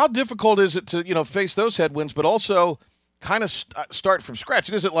how difficult is it to face those headwinds, but also kind of start from scratch?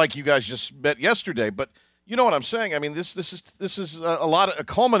 It isn't like you guys just met yesterday, but you know what I'm saying. I mean, this is a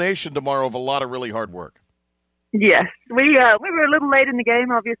culmination tomorrow of a lot of really hard work. Yes, we were a little late in the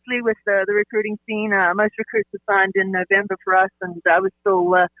game, obviously, with the recruiting scene. Most recruits were signed in November for us, and I was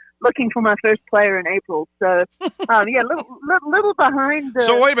still looking for my first player in April. So, little behind.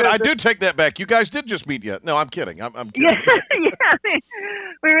 So wait a minute, I do take that back. You guys did just meet yet? No, I'm kidding. I'm kidding. Yeah, I mean,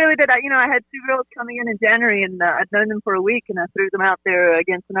 we really did. I had two girls coming in January, and I'd known them for a week, and I threw them out there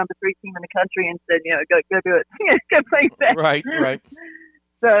against the number 3 team in the country and said, go do it. Go play back. Right.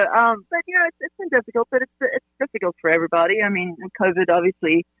 So, but it's been difficult, but it's difficult for everybody. I mean, COVID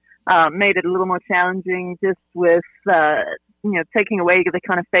obviously made it a little more challenging, just with taking away the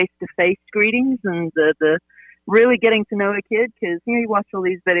kind of face-to-face greetings and the really getting to know a kid, because you watch all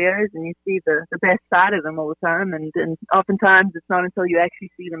these videos and you see the best side of them all the time, and oftentimes it's not until you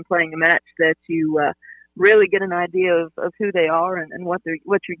actually see them playing a match that you really get an idea of who they are and what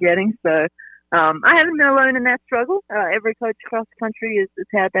you're getting. So. I haven't been alone in that struggle. Every coach across the country has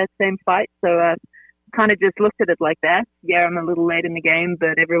had that same fight. So I kind of just looked at it like that. Yeah, I'm a little late in the game,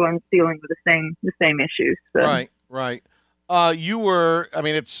 but everyone's dealing with the same issues. So. Right. We're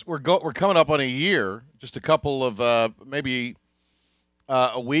coming up on a year, just a couple of maybe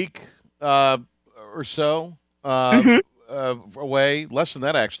a week or so away, less than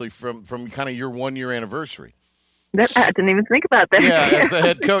that actually, from kind of your 1-year anniversary. I didn't even think about that. Yeah, as the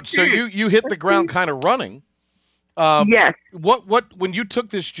head coach. So you hit the ground kind of running. Yes. What when you took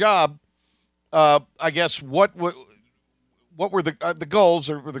this job, I guess what were the goals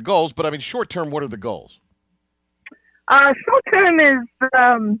or the goals? But I mean, short term, what are the goals? Short term is,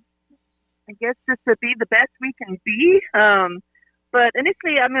 I guess, just to be the best we can be. But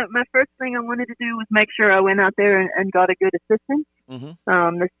initially, my first thing I wanted to do was make sure I went out there and got a good assistant.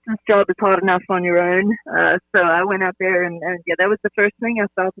 Mm-hmm. This job is hard enough on your own. So I went out there and that was the first thing. I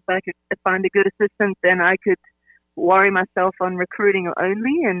felt if I could find a good assistant, then I could worry myself on recruiting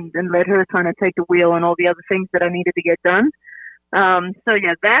only and let her kind of take the wheel on all the other things that I needed to get done.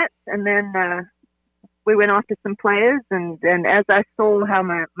 That. And then we went after some players, and as I saw how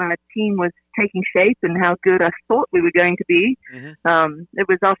my team was taking shape and how good I thought we were going to be, it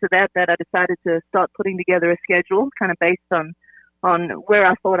was after that I decided to start putting together a schedule kind of based on where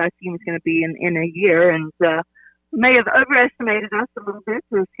I thought our team was going to be in a year, and may have overestimated us a little bit.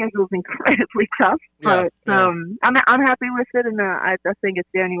 The schedule's incredibly tough, but I'm happy with it, and I think it's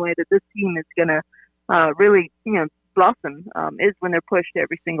the only way that this team is going to really blossom is when they're pushed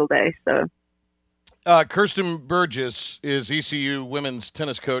every single day. So. Kirsten Burgess is ECU women's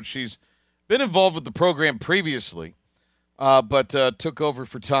tennis coach. She's been involved with the program previously, but took over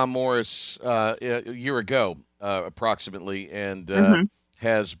for Tom Morris a year ago, approximately, and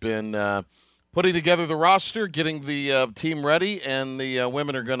has been putting together the roster, getting the team ready, and the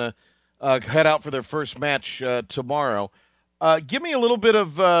women are going to head out for their first match tomorrow. Give me a little bit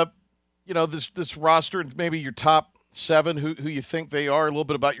of this roster and maybe your top 7, who you think they are, a little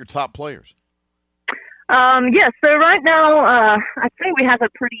bit about your top players. So right now, I'd say we have a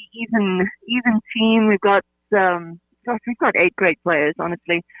pretty even team. We've got 8 great players,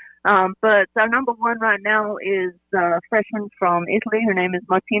 honestly. But our number 1 right now is a freshman from Italy. Her name is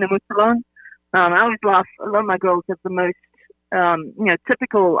Martina Muzzolon. I always laugh. A lot of my girls have the most,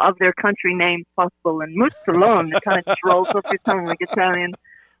 typical of their country names possible. And Muzzolon, it kind of just rolls off your tongue like Italian.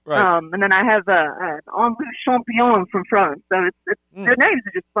 Right. And then I have an Anglais Champion from France. So their names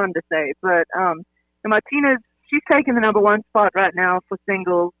are just fun to say. But and Martina's, she's taking the number 1 spot right now for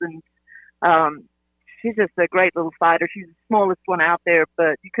singles, and she's just a great little fighter. She's the smallest one out there,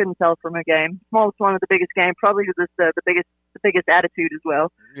 but you couldn't tell from her game. Smallest one with the biggest game, probably with the biggest attitude as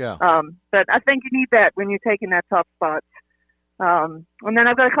well. Yeah. But I think you need that when you're taking that top spot. And then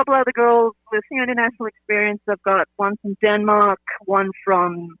I've got a couple other girls with international experience. I've got one from Denmark, one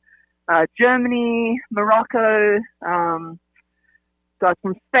from Germany, Morocco, got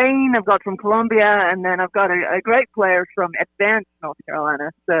from Spain, I've got from Colombia, and then I've got a great player from Advanced North Carolina.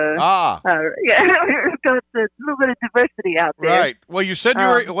 So, yeah, we've got a little bit of diversity out there. Right. Well, you said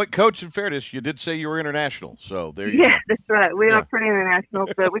you were, Coach, in fairness, you did say you were international. So there you go. Yeah, that's right. We are pretty international.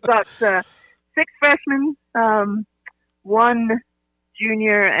 But we've got 6 freshmen, 1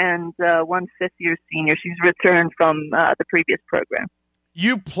 junior, and 1 fifth-year senior. She's returned from the previous program.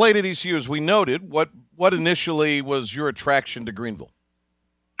 You played at ECU, as we noted. What initially was your attraction to Greenville?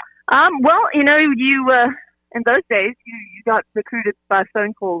 Well, you know, in those days, you got recruited by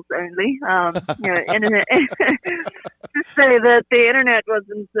phone calls only. You know, internet. To say that the internet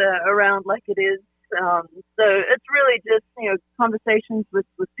wasn't around like it is. So it's really just, you know, conversations with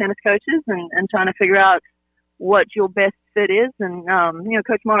tennis coaches and trying to figure out what your best fit is. And, you know,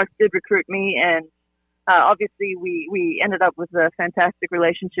 Coach Morris did recruit me, and obviously we ended up with a fantastic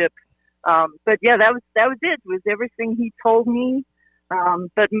relationship. But yeah, that was it. It was everything he told me.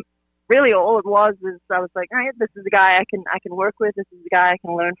 But really all it was I was like, all right, this is the guy I can work with. This is the guy I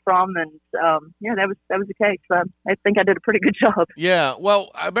can learn from. And, yeah, that was the case. I think I did a pretty good job. Yeah.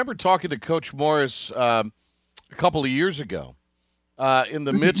 Well, I remember talking to Coach Morris a couple of years ago in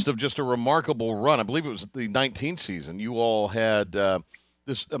the midst of just a remarkable run. I believe it was the 19th season. You all had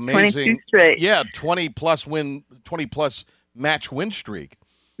this amazing 22 straight. 20-plus match win streak.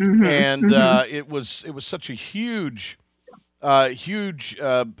 Mm-hmm. And it was such a huge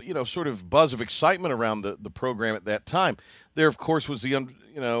sort of buzz of excitement around the program at that time. There, of course, was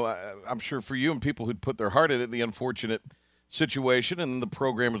I'm sure for you and people who'd put their heart in it, the unfortunate situation, and the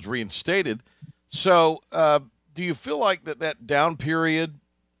program was reinstated. So do you feel like that down period,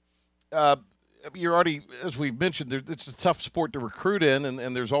 you're already, as we've mentioned, it's a tough sport to recruit in,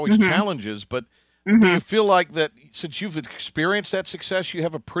 and there's always challenges, but do you feel like that since you've experienced that success, you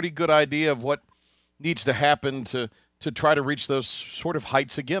have a pretty good idea of what needs to happen to try to reach those sort of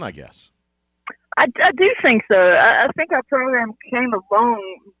heights again, I guess? I do think so. I think our program came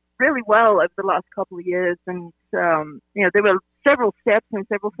along really well over the last couple of years. And, you know, there were several steps and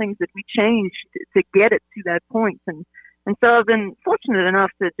several things that we changed to get it to that point. And so I've been fortunate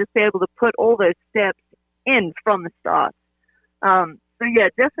enough to just be able to put all those steps in from the start. So, yeah,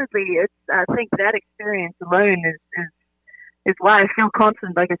 definitely, I think that experience alone is why I feel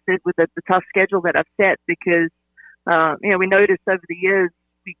confident, like I said, with the tough schedule that I've set, because you know, we noticed over the years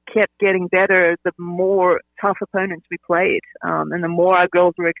we kept getting better the more tough opponents we played, and the more our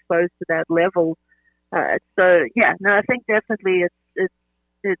girls were exposed to that level. So yeah, no, I think definitely it's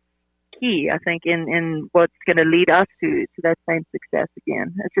key. I think in what's going to lead us to that same success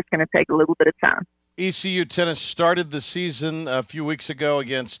again. It's just going to take a little bit of time. ECU tennis started the season a few weeks ago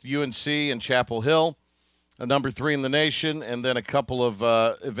against UNC and Chapel Hill, number 3 in the nation, and then a couple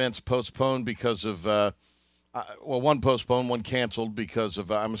of events postponed because of. One postponed, one canceled because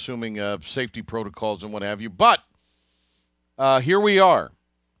of, I'm assuming, safety protocols and what have you. But here we are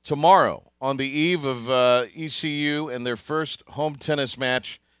tomorrow on the eve of ECU and their first home tennis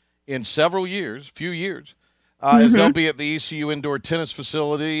match in few years, as they'll be at the ECU Indoor Tennis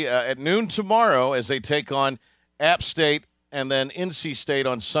Facility at noon tomorrow as they take on App State and then NC State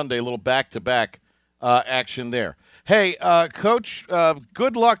on Sunday, a little back-to-back action there. Hey, Coach,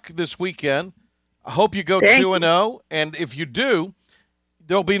 good luck this weekend. I hope you go 2-0, and if you do,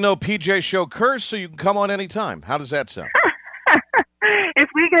 there'll be no PJ Show curse, so you can come on anytime. How does that sound? If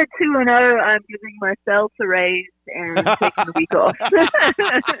we go 2-0, I'm giving myself a raise and taking the week off.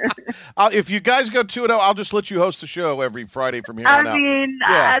 If you guys go 2-0, I'll just let you host the show every Friday from here on out. I mean,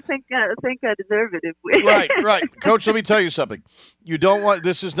 yeah. I think I deserve it if we. Right, Coach. Let me tell you something. You don't want.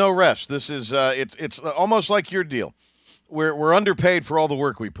 This is no rest. This is it's almost like your deal. We're underpaid for all the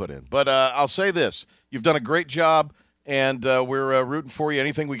work we put in. But I'll say this. You've done a great job, and we're rooting for you.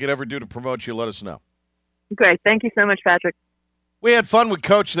 Anything we could ever do to promote you, let us know. Great. Thank you so much, Patrick. We had fun with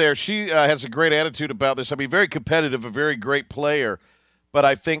Coach there. She has a great attitude about this. I mean, very competitive, a very great player. But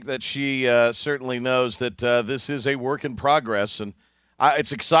I think that she certainly knows that this is a work in progress. And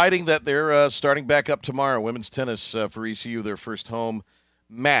it's exciting that they're starting back up tomorrow, women's tennis for ECU, their first home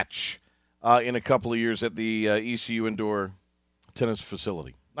match. In a couple of years at the ECU Indoor Tennis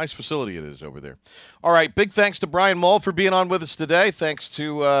Facility. Nice facility it is over there. All right, big thanks to Brian Mull for being on with us today. Thanks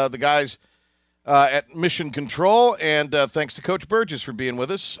to the guys at Mission Control, and thanks to Coach Burgess for being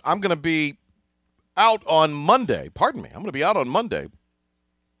with us. I'm going to be out on Monday. I'm going to be out on Monday.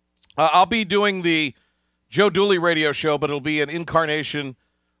 I'll be doing the Joe Dooley radio show, but it'll be an incarnation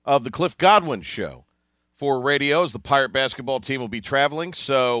of the Cliff Godwin show for radio, as the Pirate basketball team will be traveling,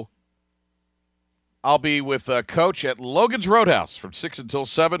 so I'll be with Coach at Logan's Roadhouse from 6 until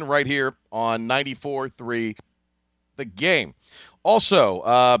 7 right here on 94.3 The Game.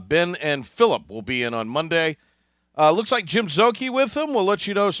 Also, Ben and Phillip will be in on Monday. Looks like Jim Zoki with them. We'll let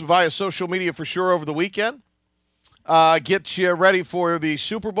you know via social media for sure over the weekend. Get you ready for the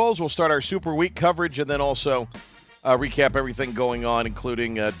Super Bowls. We'll start our Super Week coverage and then also recap everything going on,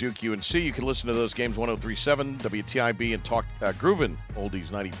 including Duke UNC. You can listen to those games 103.7 WTIB and talk Groovin' Oldies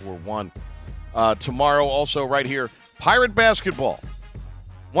 94.1. Tomorrow also right here, Pirate Basketball.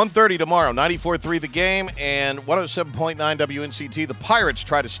 1:30 tomorrow, 94.3 The Game and 107.9 WNCT. The Pirates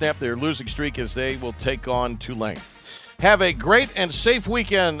try to snap their losing streak as they will take on Tulane. Have a great and safe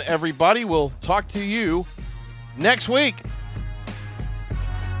weekend, everybody. We'll talk to you next week.